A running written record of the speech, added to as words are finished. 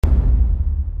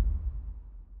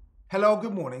Hello,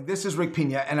 good morning. This is Rick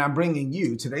Pina, and I'm bringing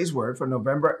you today's word for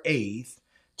November 8th,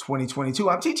 2022.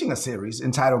 I'm teaching a series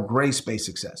entitled Grace-Based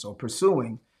Success or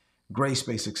Pursuing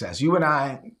Grace-Based Success. You and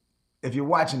I, if you're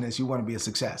watching this, you want to be a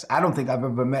success. I don't think I've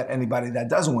ever met anybody that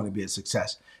doesn't want to be a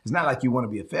success. It's not like you want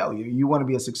to be a failure. You want to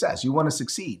be a success. You want to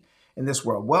succeed in this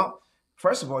world. Well,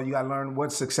 first of all, you got to learn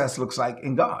what success looks like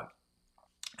in God.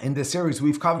 In this series,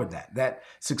 we've covered that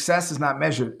success is not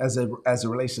measured as it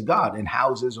relates to God in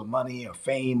houses or money or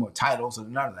fame or titles or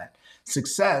none of that.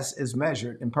 Success is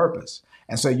measured in purpose.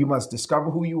 And so you must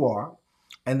discover who you are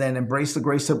and then embrace the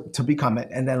grace to become it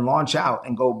and then launch out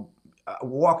and go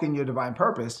walk in your divine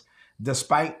purpose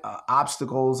despite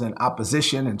obstacles and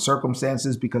opposition and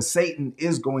circumstances, because Satan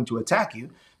is going to attack you,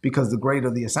 because the greater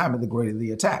the assignment, the greater the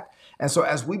attack. And so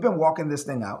as we've been walking this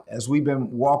thing out, as we've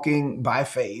been walking by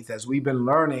faith, as we've been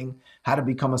learning how to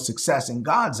become a success in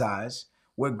God's eyes,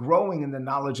 we're growing in the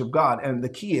knowledge of God. And the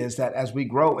key is that as we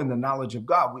grow in the knowledge of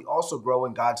God, we also grow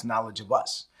in God's knowledge of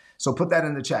us. So put that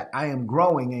in the chat. I am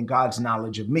growing in God's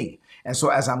knowledge of me. And so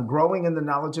as I'm growing in the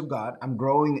knowledge of God, I'm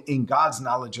growing in God's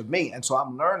knowledge of me. And so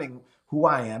I'm learning who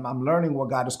I am. I'm learning what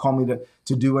God has called me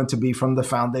to do and to be from the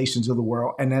foundations of the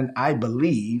world. And then I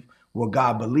believe what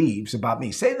God believes about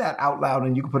me. Say that out loud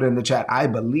and you can put it in the chat. I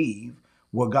believe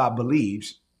what God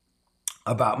believes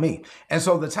about me. And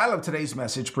so the title of today's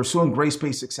message, Pursuing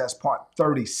Grace-Based Success, Part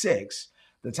 36,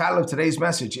 the title of today's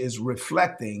message is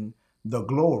Reflecting the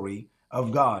Glory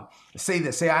of God. Say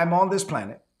this. Say, I'm on this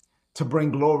planet to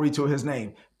bring glory to his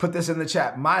name. Put this in the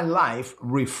chat. My life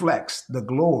reflects the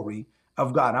glory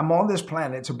of God. I'm on this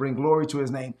planet to bring glory to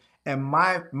his name. And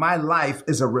my life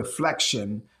is a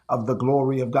reflection of the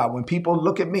glory of God. When people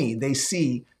look at me, they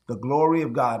see the glory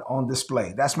of God on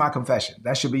display. That's my confession.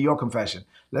 That should be your confession.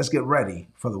 Let's get ready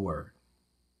for the word.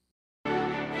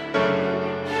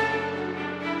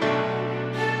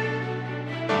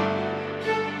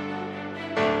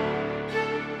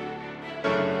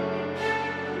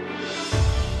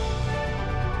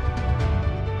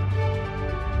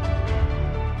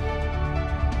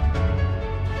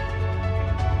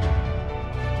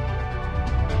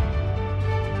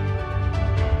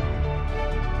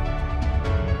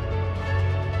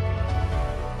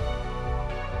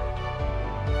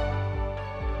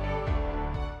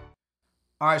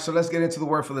 All right, so let's get into the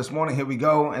word for this morning. Here we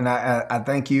go. And I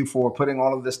thank you for putting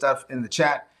all of this stuff in the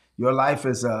chat. Your life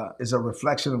is a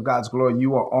reflection of God's glory.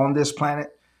 You are on this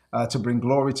planet to bring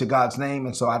glory to God's name.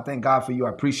 And so I thank God for you.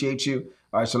 I appreciate you.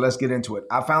 All right, so let's get into it.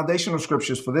 Our foundational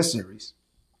scriptures for this series,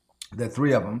 there are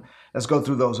three of them. Let's go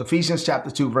through those. Ephesians chapter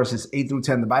 2, verses 8 through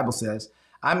 10, the Bible says,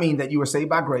 I mean that you were saved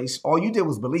by grace. All you did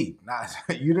was believe. Now,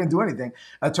 you didn't do anything.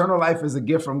 Eternal life is a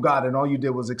gift from God, and all you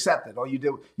did was accept it.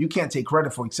 You can't take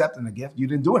credit for accepting the gift. You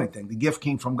didn't do anything. The gift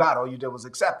came from God. All you did was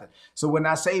accept it. So we're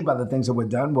not saved by the things that we're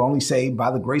done. We're only saved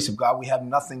by the grace of God. We have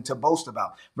nothing to boast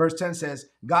about. Verse 10 says,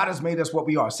 God has made us what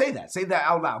we are. Say that. Say that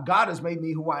out loud. God has made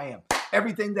me who I am.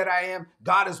 Everything that I am,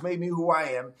 God has made me who I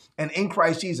am. And in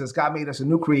Christ Jesus, God made us a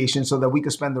new creation so that we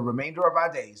could spend the remainder of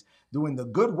our days doing the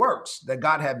good works that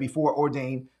God had before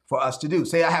ordained for us to do.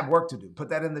 Say, I have work to do. Put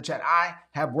that in the chat. I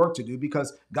have work to do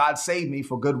because God saved me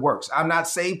for good works. I'm not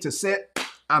saved to sit.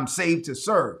 I'm saved to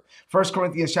serve. 1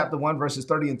 Corinthians chapter 1, verses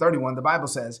 30 and 31, the Bible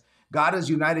says, God has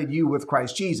united you with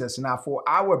Christ Jesus. Now for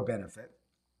our benefit,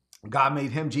 God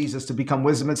made him, Jesus, to become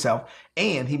wisdom itself,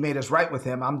 and he made us right with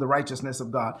him. I'm the righteousness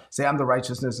of God. Say, I'm the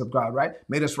righteousness of God, right?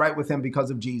 Made us right with him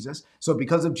because of Jesus. So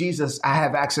because of Jesus, I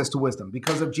have access to wisdom.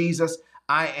 Because of Jesus,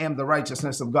 I am the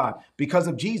righteousness of God. Because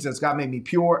of Jesus, God made me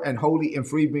pure and holy and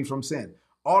freed me from sin.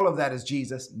 All of that is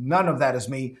Jesus. None of that is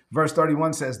me. Verse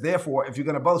 31 says, therefore, if you're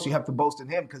going to boast, you have to boast in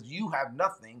him because you have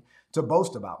nothing to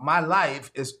boast about. My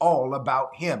life is all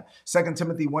about him. 2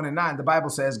 Timothy 1 and 9, the Bible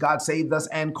says, God saved us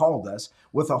and called us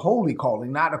with a holy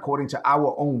calling, not according to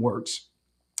our own works,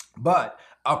 but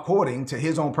according to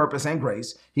his own purpose and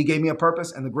grace. He gave me a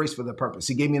purpose and the grace for the purpose.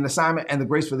 He gave me an assignment and the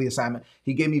grace for the assignment.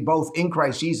 He gave me both in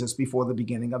Christ Jesus before the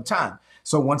beginning of time.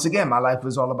 So once again, my life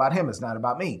is all about him. It's not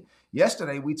about me.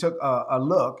 Yesterday, we took a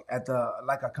look at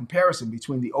a comparison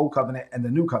between the old covenant and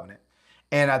the new covenant.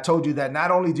 And I told you that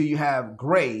not only do you have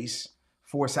grace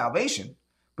for salvation,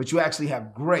 but you actually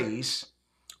have grace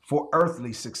for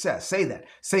earthly success. Say that.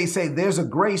 Say, there's a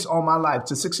grace on my life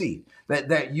to succeed.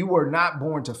 That you were not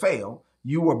born to fail.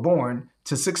 You were born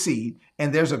to succeed.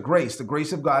 And there's a grace. The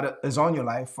grace of God is on your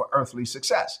life for earthly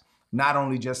success, not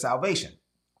only just salvation.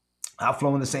 I'll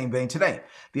flow in the same vein today.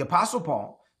 The Apostle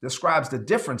Paul describes the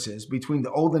differences between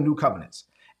the old and new covenants.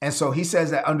 And so he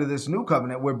says that under this new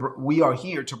covenant, we are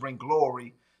here to bring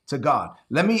glory to God.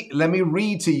 Let me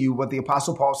read to you what the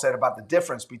Apostle Paul said about the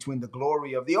difference between the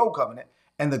glory of the old covenant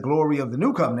and the glory of the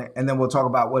new covenant, and then we'll talk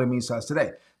about what it means to us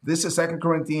today. This is 2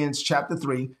 Corinthians chapter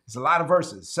 3. It's a lot of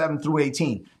verses, 7 through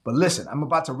 18. But listen, I'm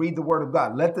about to read the word of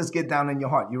God. Let this get down in your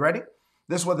heart. You ready?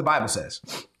 This is what the Bible says.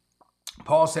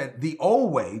 Paul said, the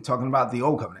old way, talking about the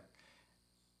old covenant,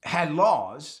 had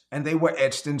laws and they were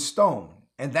etched in stone,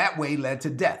 and that way led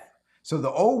to death. So the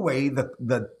old way,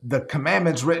 the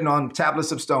commandments written on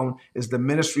tablets of stone is the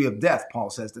ministry of death,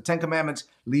 Paul says. The 10 Commandments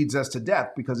leads us to death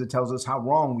because it tells us how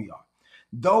wrong we are.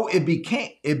 Though it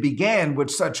began with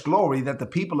such glory that the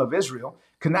people of Israel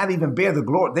could not even bear the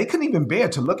glory. They couldn't even bear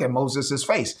to look at Moses'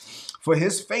 face, for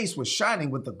his face was shining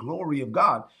with the glory of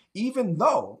God, even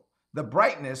though the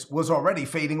brightness was already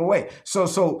fading away.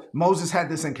 So Moses had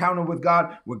this encounter with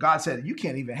God where God said, you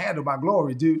can't even handle my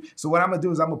glory, dude. So what I'm going to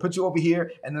do is I'm going to put you over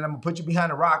here, and then I'm going to put you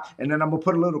behind a rock, and then I'm going to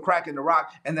put a little crack in the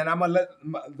rock, and then I'm going to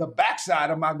let the backside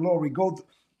of my glory go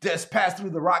just pass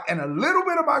through the rock, and a little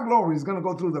bit of my glory is going to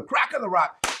go through the crack of the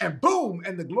rock, and boom,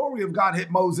 and the glory of God hit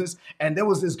Moses, and there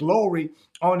was this glory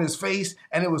on his face,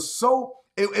 and it was so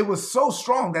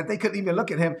strong that they couldn't even look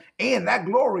at him, and that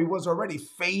glory was already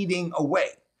fading away.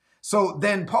 So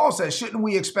then Paul says, shouldn't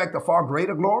we expect a far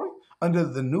greater glory under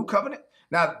the new covenant?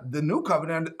 Now, the new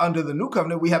covenant, under the new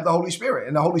covenant, we have the Holy Spirit,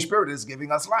 and the Holy Spirit is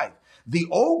giving us life. The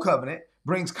old covenant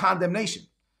brings condemnation.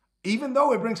 Even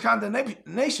though it brings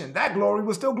condemnation, that glory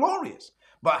was still glorious.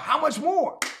 But how much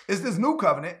more is this new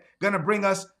covenant going to bring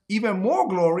us even more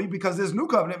glory, because this new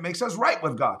covenant makes us right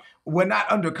with God? We're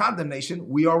not under condemnation.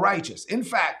 We are righteous. In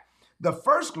fact, the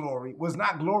first glory was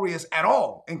not glorious at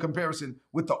all in comparison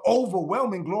with the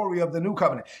overwhelming glory of the new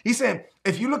covenant. He said,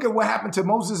 if you look at what happened to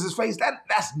Moses' face,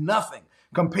 that's nothing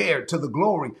compared to the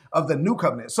glory of the new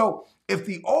covenant. So if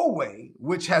the old way,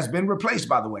 which has been replaced,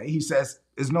 by the way, he says,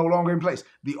 is no longer in place,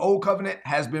 the old covenant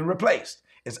has been replaced.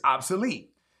 It's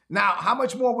obsolete. Now, how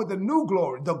much more with the new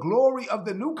glory? The glory of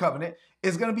the new covenant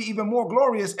is going to be even more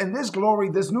glorious. And this glory,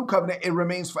 this new covenant, it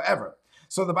remains forever.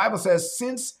 So the Bible says,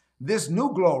 since this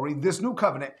new glory, this new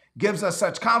covenant gives us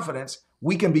such confidence,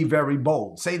 we can be very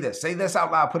bold. Say this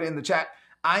out loud, put it in the chat.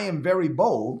 I am very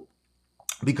bold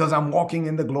because I'm walking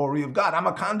in the glory of God. I'm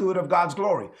a conduit of God's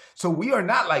glory. So we are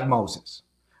not like Moses.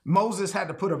 Moses had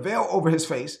to put a veil over his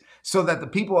face so that the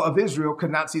people of Israel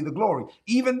could not see the glory,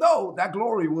 even though that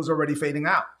glory was already fading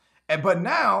out. But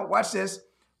now, watch this.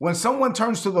 When someone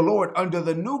turns to the Lord under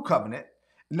the new covenant,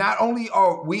 not only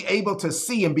are we able to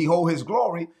see and behold his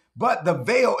glory, but the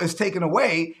veil is taken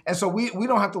away. And so we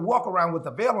don't have to walk around with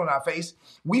the veil on our face.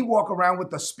 We walk around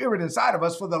with the Spirit inside of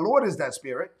us, for the Lord is that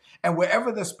Spirit. And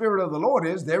wherever the Spirit of the Lord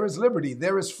is, there is liberty,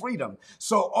 there is freedom.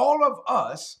 So all of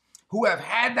us who have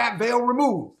had that veil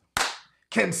removed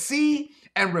can see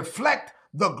and reflect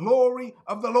the glory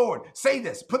of the Lord. Say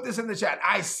this, put this in the chat.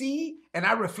 I see and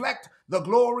I reflect the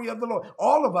glory of the Lord.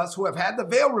 All of us who have had the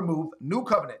veil removed, new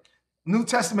covenant, New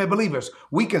Testament believers,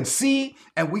 we can see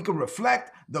and we can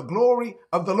reflect the glory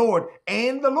of the Lord.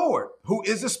 And the Lord, who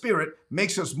is a spirit,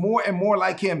 makes us more and more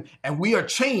like him. And we are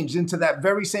changed into that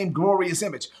very same glorious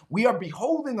image. We are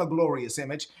beholding a glorious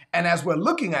image. And as we're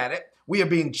looking at it, we are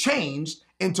being changed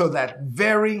into that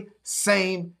very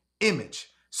same image.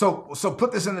 So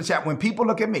put this in the chat. When people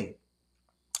look at me,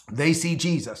 they see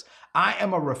Jesus. I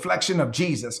am a reflection of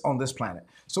Jesus on this planet.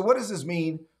 So what does this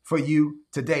mean for you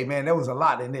today? Man, there was a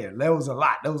lot in there. There was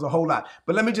a whole lot.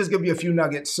 But let me just give you a few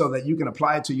nuggets so that you can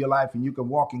apply it to your life and you can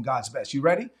walk in God's best. You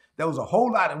ready? There was a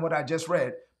whole lot in what I just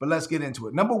read, but let's get into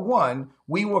it. Number one,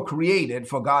 we were created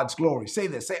for God's glory. Say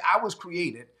this. Say, I was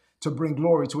created to bring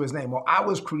glory to his name, or I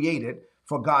was created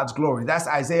for God's glory. That's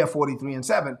Isaiah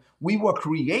 43:7. We were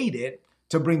created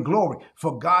to bring glory,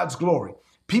 for God's glory.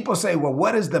 People say, well,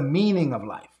 what is the meaning of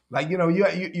life? Like, you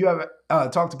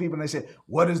have talked to people and they say,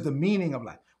 what is the meaning of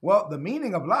life? Well, the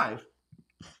meaning of life,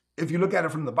 if you look at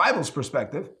it from the Bible's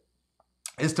perspective,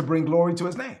 is to bring glory to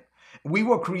his name. We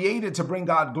were created to bring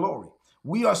God glory.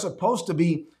 We are supposed to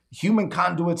be human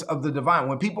conduits of the divine.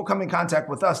 When people come in contact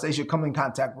with us, they should come in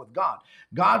contact with God.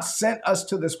 God sent us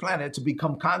to this planet to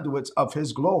become conduits of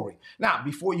his glory. Now,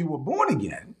 before you were born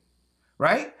again,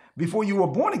 right? Before you were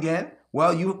born again,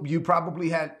 well, you probably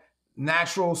had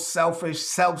natural, selfish,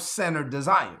 self-centered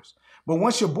desires. But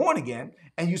once you're born again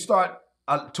and you start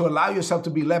to allow yourself to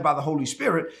be led by the Holy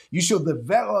Spirit,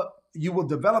 you will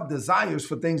develop desires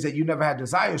for things that you never had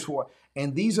desires for.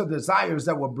 And these are desires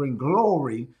that will bring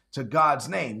glory to God's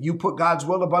name. You put God's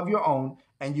will above your own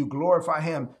and you glorify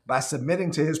him by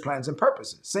submitting to his plans and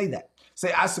purposes. Say that.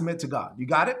 Say, I submit to God. You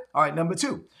got it? All right. Number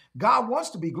two, God wants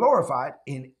to be glorified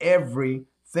in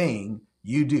everything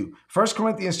you do. 1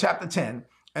 Corinthians chapter 10,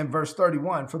 and verse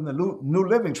 31 from the New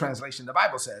Living Translation, the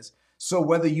Bible says, so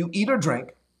whether you eat or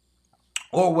drink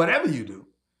or whatever you do,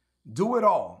 do it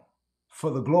all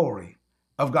for the glory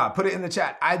of God. Put it in the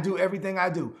chat. I do everything I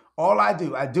do. All I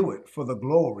do it for the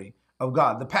glory of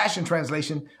God. The Passion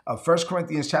Translation of 1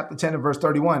 Corinthians chapter 10 and verse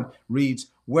 31 reads,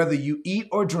 whether you eat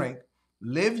or drink,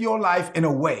 live your life in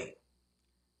a way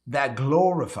that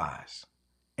glorifies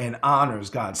and honors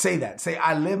God. Say that. Say,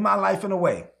 I live my life in a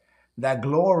way that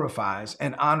glorifies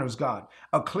and honors God.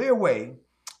 A clear way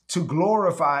to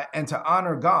glorify and to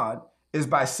honor God is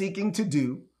by seeking to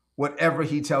do whatever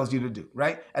he tells you to do,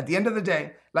 right? At the end of the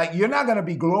day, like, you're not going to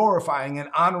be glorifying and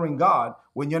honoring God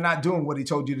when you're not doing what he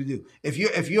told you to do.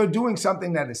 If you're doing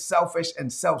something that is selfish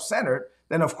and self-centered,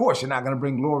 then of course you're not going to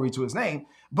bring glory to his name.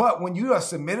 But when you are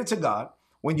submitted to God,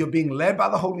 when you're being led by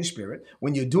the Holy Spirit,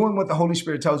 when you're doing what the Holy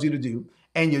Spirit tells you to do,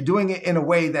 and you're doing it in a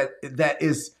way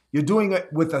you're doing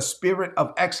it with a spirit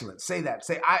of excellence. Say that.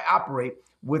 Say, I operate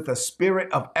with a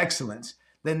spirit of excellence.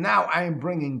 Then now I am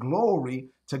bringing glory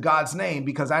to God's name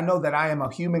because I know that I am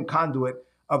a human conduit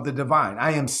of the divine.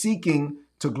 I am seeking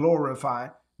to glorify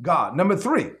God. Number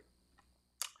 3,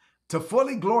 to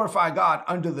fully glorify God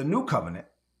under the new covenant,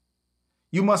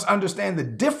 you must understand the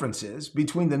differences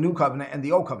between the new covenant and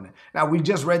the old covenant. Now, we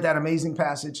just read that amazing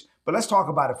passage, but let's talk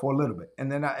about it for a little bit, and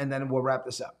then we'll wrap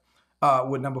this up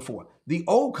with number 4. The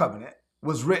old covenant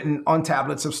was written on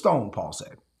tablets of stone, Paul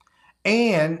said.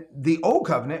 And the old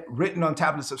covenant written on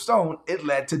tablets of stone, it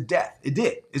led to death. It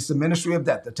did. It's the ministry of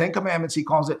death. The 10 Commandments, he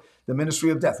calls it the ministry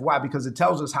of death. Why? Because it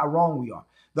tells us how wrong we are.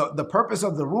 The purpose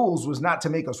of the rules was not to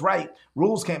make us right.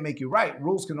 Rules can't make you right.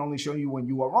 Rules can only show you when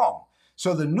you are wrong.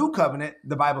 So the new covenant,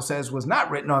 the Bible says, was not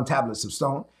written on tablets of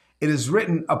stone. It is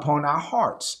written upon our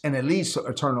hearts, and it leads to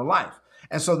eternal life.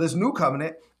 And so this new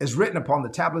covenant is written upon the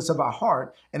tablets of our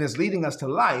heart and is leading us to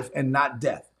life and not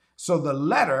death. So the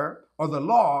letter or the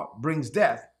law brings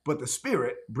death, but the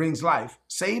spirit brings life.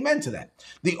 Say amen to that.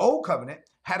 The old covenant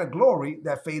had a glory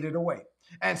that faded away.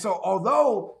 And so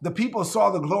although the people saw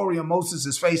the glory on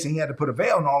Moses' face and he had to put a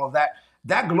veil and all of that,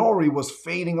 that glory was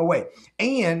fading away.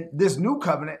 And this new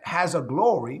covenant has a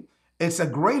glory. It's a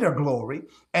greater glory,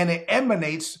 and it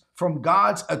emanates from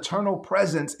God's eternal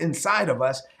presence inside of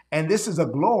us. And this is a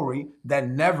glory that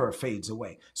never fades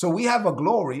away. So we have a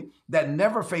glory that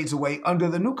never fades away under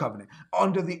the new covenant.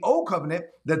 Under the old covenant,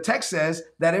 the text says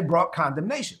that it brought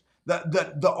condemnation.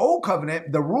 The old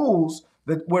covenant, the rules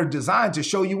that were designed to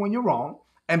show you when you're wrong.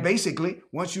 And basically,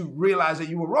 once you realize that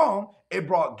you were wrong, it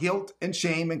brought guilt and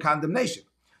shame and condemnation.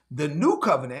 The new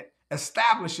covenant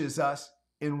establishes us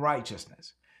in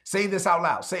righteousness. Say this out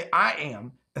loud. Say, I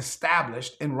am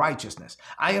established in righteousness.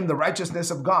 I am the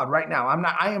righteousness of God right now.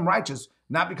 I am righteous,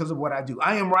 not because of what I do.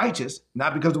 I am righteous,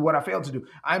 not because of what I failed to do.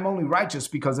 I'm only righteous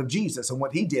because of Jesus and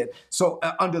what he did. So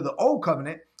under the old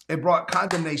covenant, it brought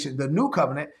condemnation. The new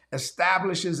covenant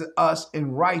establishes us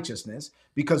in righteousness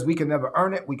because we can never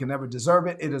earn it. We can never deserve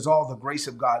it. It is all the grace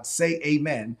of God. Say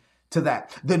amen to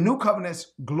that. The new covenant's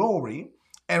glory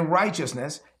and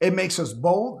righteousness, it makes us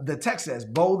bold. The text says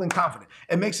bold and confident.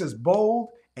 It makes us bold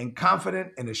and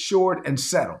confident and assured and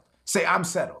settled. Say, I'm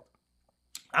settled.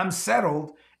 I'm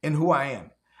settled in who I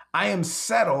am. I am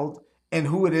settled in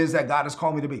who it is that God has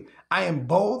called me to be. I am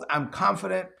bold. I'm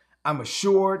confident. I'm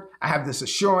assured. I have this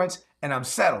assurance and I'm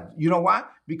settled. You know why?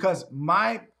 Because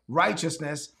my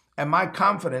righteousness and my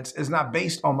confidence is not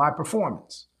based on my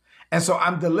performance. And so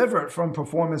I'm delivered from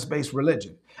performance-based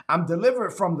religion. I'm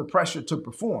delivered from the pressure to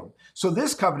perform. So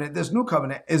this covenant, this new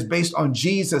covenant, is based on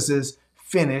Jesus's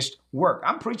finished work.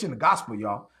 I'm preaching the gospel,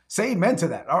 y'all. Say amen to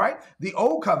that. All right. The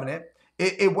old covenant,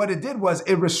 what it did was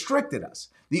it restricted us.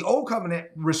 The old covenant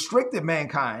restricted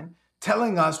mankind,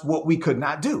 telling us what we could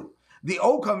not do. The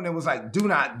old covenant was like, do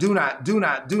not,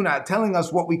 telling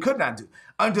us what we could not do.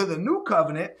 Under the new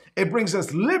covenant, it brings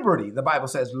us liberty. The Bible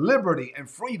says liberty and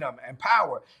freedom and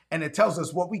power. And it tells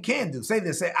us what we can do. Say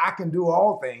this, say, I can do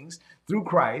all things through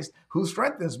Christ who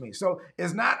strengthens me. So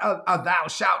it's not a thou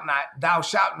shalt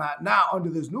not. Now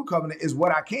under this new covenant is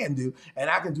what I can do.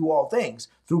 And I can do all things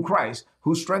through Christ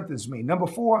who strengthens me. Number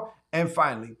 4, and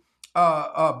finally,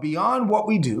 beyond what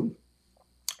we do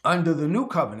under the new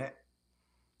covenant,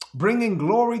 bringing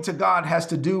glory to God has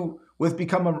to do with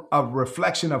becoming a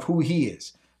reflection of who he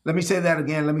is. Let me say that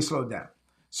again. Let me slow down.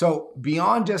 So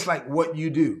beyond just like what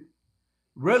you do,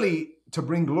 really to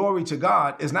bring glory to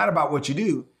God is not about what you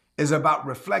do, it's about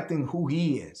reflecting who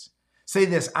he is. Say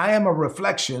this, I am a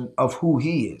reflection of who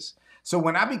he is. So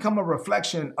when I become a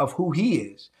reflection of who he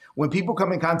is, when people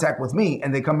come in contact with me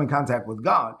and they come in contact with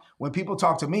God, when people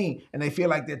talk to me and they feel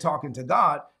like they're talking to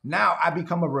God, now I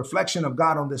become a reflection of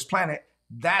God on this planet.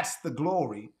 That's the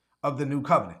glory of the new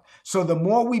covenant. So the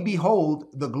more we behold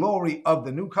the glory of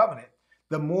the new covenant,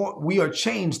 the more we are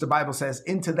changed, the Bible says,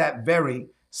 into that very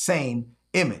same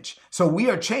image. So we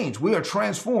are changed. We are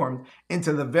transformed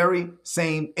into the very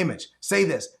same image. Say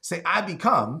this. Say, I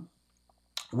become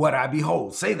what I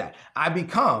behold. Say that. I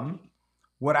become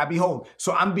what I behold.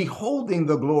 So I'm beholding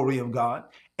the glory of God.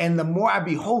 And the more I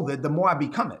behold it, the more I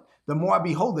become it. The more I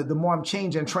behold it, the more I'm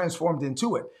changed and transformed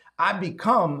into it. I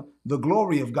become the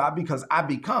glory of God because I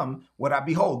become what I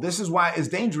behold. This is why it's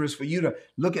dangerous for you to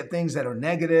look at things that are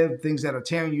negative, things that are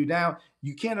tearing you down.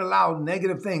 You can't allow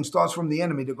negative things, thoughts from the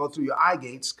enemy, to go through your eye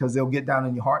gates because they'll get down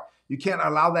in your heart. You can't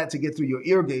allow that to get through your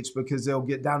ear gates because they'll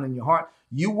get down in your heart.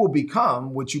 You will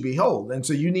become what you behold. And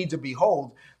so you need to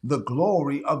behold the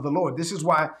glory of the Lord. This is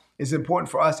why it's important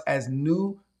for us as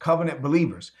new covenant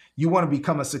believers. You want to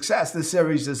become a success. This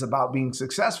series is about being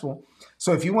successful.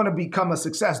 So if you want to become a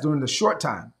success during the short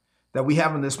time that we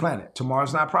have on this planet,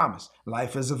 tomorrow's not promised.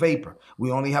 Life is a vapor.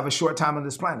 We only have a short time on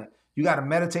this planet. You got to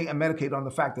meditate and medicate on the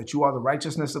fact that you are the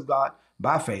righteousness of God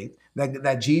by faith,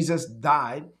 that Jesus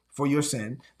died for your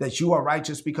sin, that you are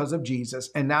righteous because of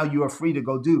Jesus, and now you are free to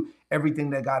go do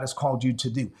everything that God has called you to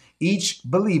do. Each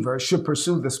believer should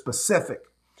pursue the specific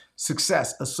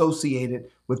success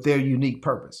associated with their unique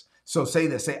purpose. So say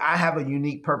this, say, I have a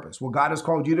unique purpose. What God has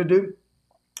called you to do,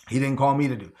 he didn't call me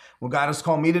to do. What God has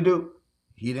called me to do,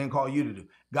 he didn't call you to do.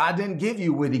 God didn't give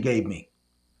you what he gave me,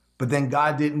 but then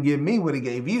God didn't give me what he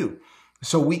gave you.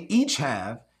 So we each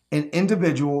have an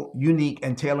individual, unique,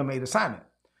 and tailor-made assignment.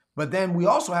 But then we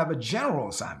also have a general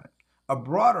assignment, a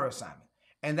broader assignment.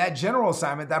 And that general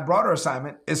assignment, that broader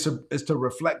assignment is to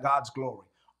reflect God's glory.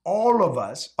 All of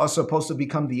us are supposed to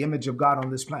become the image of God on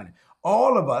this planet.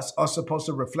 All of us are supposed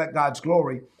to reflect God's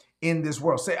glory in this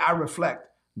world. Say, I reflect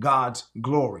God's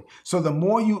glory. So the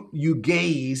more you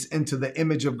gaze into the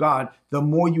image of God, the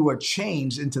more you are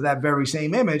changed into that very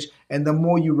same image, and the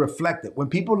more you reflect it. When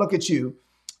people look at you,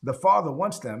 the Father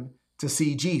wants them to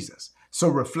see Jesus. So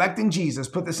reflecting Jesus,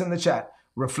 put this in the chat,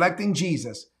 reflecting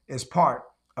Jesus is part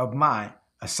of my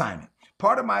assignment.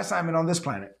 Part of my assignment on this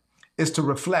planet is to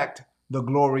reflect the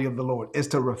glory of the Lord, is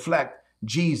to reflect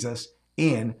Jesus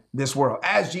in this world.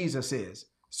 As Jesus is,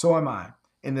 so am I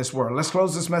in this world. Let's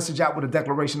close this message out with a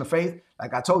declaration of faith.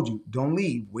 Like I told you, don't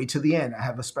leave. Wait till the end. I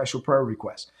have a special prayer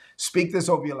request. Speak this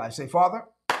over your life. Say, Father,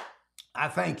 I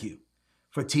thank you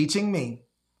for teaching me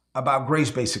about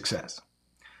grace-based success.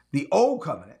 The old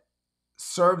covenant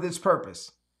served its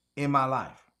purpose in my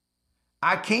life.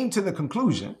 I came to the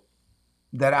conclusion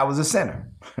that I was a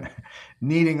sinner,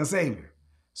 needing a savior.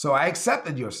 So I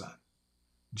accepted your son,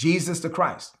 Jesus the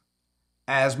Christ,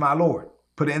 as my Lord.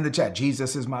 Put it in the chat.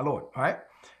 Jesus is my Lord. All right.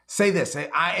 Say this. Say,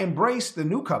 I embrace the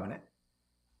new covenant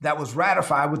that was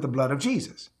ratified with the blood of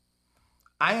Jesus.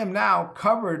 I am now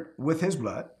covered with his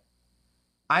blood.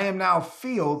 I am now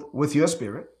filled with your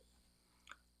spirit.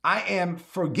 I am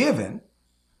forgiven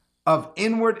of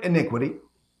inward iniquity,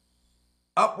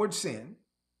 upward sin,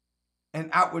 and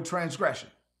outward transgression.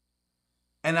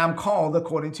 And I'm called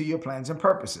according to your plans and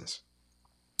purposes.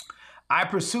 I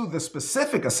pursue the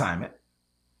specific assignment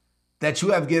that you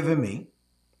have given me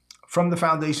from the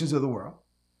foundations of the world.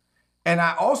 And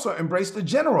I also embrace the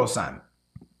general assignment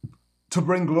to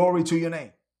bring glory to your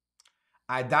name.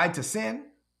 I died to sin,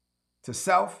 to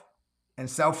self, and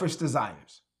selfish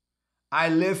desires. I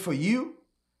live for you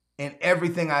in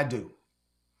everything I do.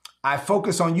 I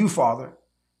focus on you, Father,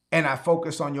 and I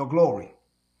focus on your glory.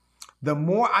 The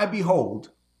more I behold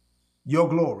your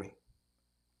glory,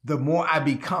 the more I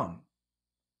become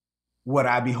what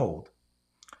I behold.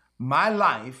 My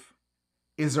life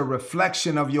is a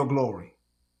reflection of your glory,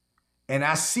 and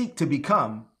I seek to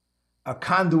become a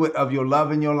conduit of your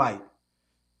love and your light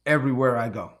everywhere I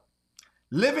go.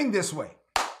 Living this way,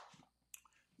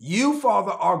 you,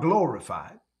 Father, are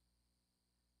glorified,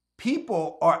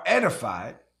 people are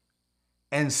edified,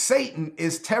 and Satan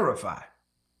is terrified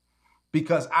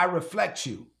because I reflect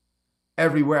you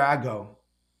everywhere I go.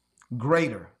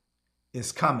 Greater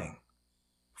is coming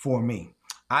for me.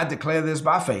 I declare this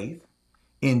by faith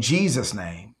in Jesus'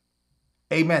 name.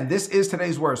 Amen. This is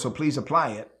today's word, so please apply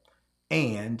it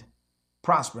and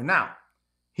prosper. Now,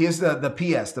 here's the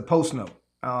PS, the post note.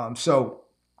 So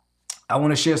I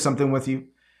want to share something with you.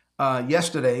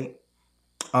 Yesterday,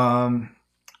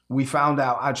 we found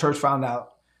out, our church found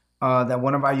out that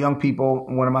one of our young people,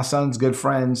 one of my son's good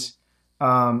friends,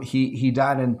 he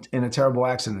died in a terrible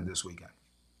accident this weekend.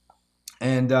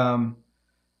 And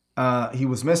he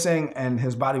was missing, and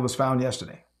his body was found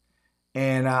yesterday.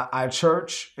 And our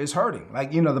church is hurting.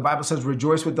 Like, the Bible says,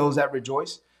 rejoice with those that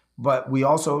rejoice, but we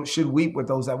also should weep with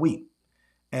those that weep.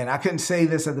 And I couldn't say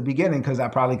this at the beginning because I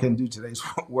probably couldn't do today's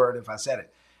word if I said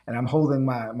it. And I'm holding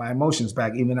my emotions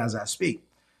back even as I speak.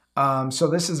 So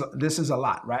this is a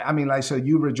lot, right? I mean, like, so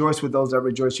you rejoice with those that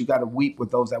rejoice. You got to weep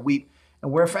with those that weep.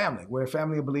 And we're a family. We're a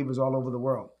family of believers all over the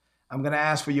world. I'm going to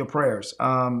ask for your prayers.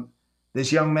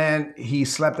 This young man, he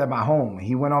slept at my home.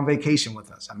 He went on vacation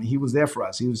with us. I mean, he was there for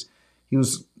us.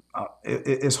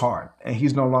 It's hard, and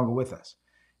he's no longer with us.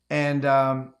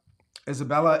 And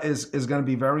Isabella is going to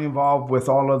be very involved with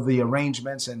all of the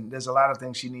arrangements, and there's a lot of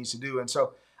things she needs to do. And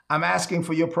so I'm asking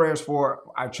for your prayers for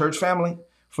our church family,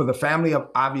 for the family of,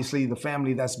 obviously, the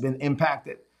family that's been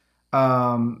impacted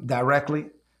directly.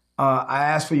 I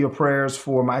ask for your prayers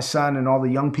for my son and all the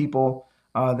young people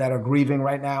that are grieving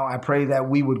right now. I pray that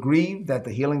we would grieve, that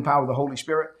the healing power of the Holy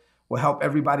Spirit will help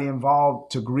everybody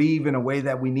involved to grieve in a way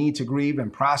that we need to grieve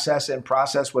and process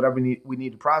whatever we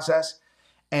need to process,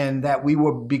 and that we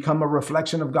will become a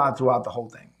reflection of God throughout the whole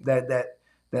thing.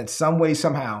 That some way,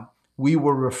 somehow, we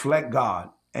will reflect God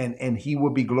and he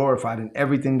will be glorified in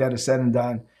everything that is said and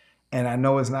done. And I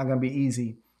know it's not going to be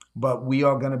easy, but we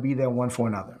are going to be there one for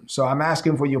another. So I'm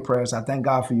asking for your prayers. I thank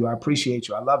God for you. I appreciate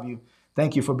you. I love you.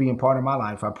 Thank you for being part of my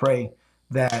life. I pray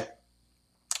that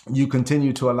you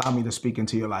continue to allow me to speak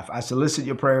into your life. I solicit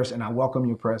your prayers and I welcome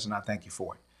your prayers and I thank you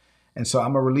for it. And so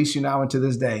I'm going to release you now into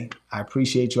this day. I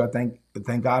appreciate you. I thank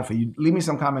God for you. Leave me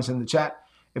some comments in the chat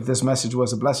if this message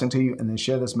was a blessing to you, and then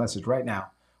share this message right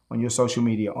now on your social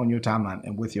media, on your timeline,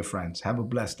 and with your friends. Have a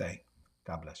blessed day.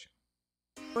 God bless you.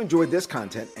 If you enjoyed this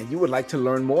content and you would like to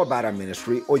learn more about our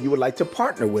ministry, or you would like to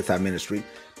partner with our ministry,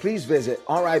 please visit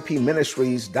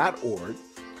ripministries.org.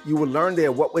 You will learn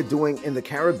there what we're doing in the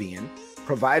Caribbean,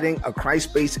 providing a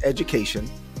Christ-based education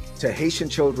to Haitian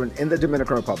children in the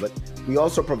Dominican Republic. We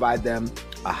also provide them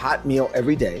a hot meal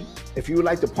every day. If you would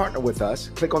like to partner with us,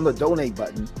 click on the donate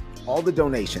button. All the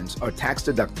donations are tax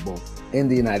deductible in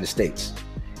the United States.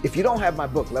 If you don't have my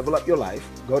book, Level Up Your Life,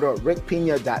 go to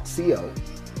rickpina.co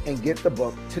and get the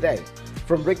book today.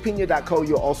 From rickpina.co,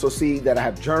 you'll also see that I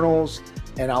have journals,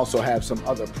 and I also have some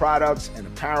other products and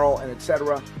apparel and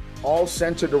etc., all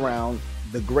centered around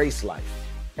the grace life.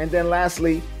 And then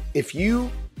lastly, if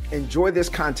you enjoy this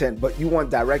content, but you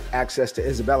want direct access to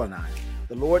Isabella and I,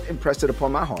 the Lord impressed it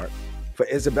upon my heart for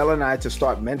Isabella and I to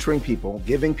start mentoring people,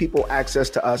 giving people access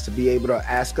to us to be able to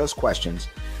ask us questions.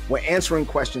 We're answering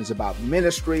questions about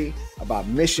ministry, about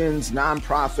missions,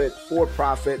 nonprofit,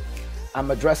 for-profit.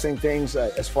 I'm addressing things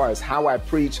as far as how I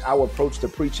preach, our approach to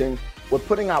preaching. We're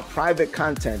putting out private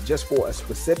content just for a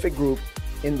specific group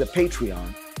in the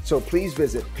Patreon. So please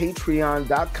visit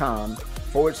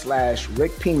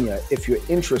patreon.com/Rick Pina if you're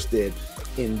interested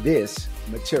in this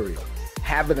material.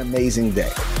 Have an amazing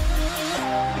day.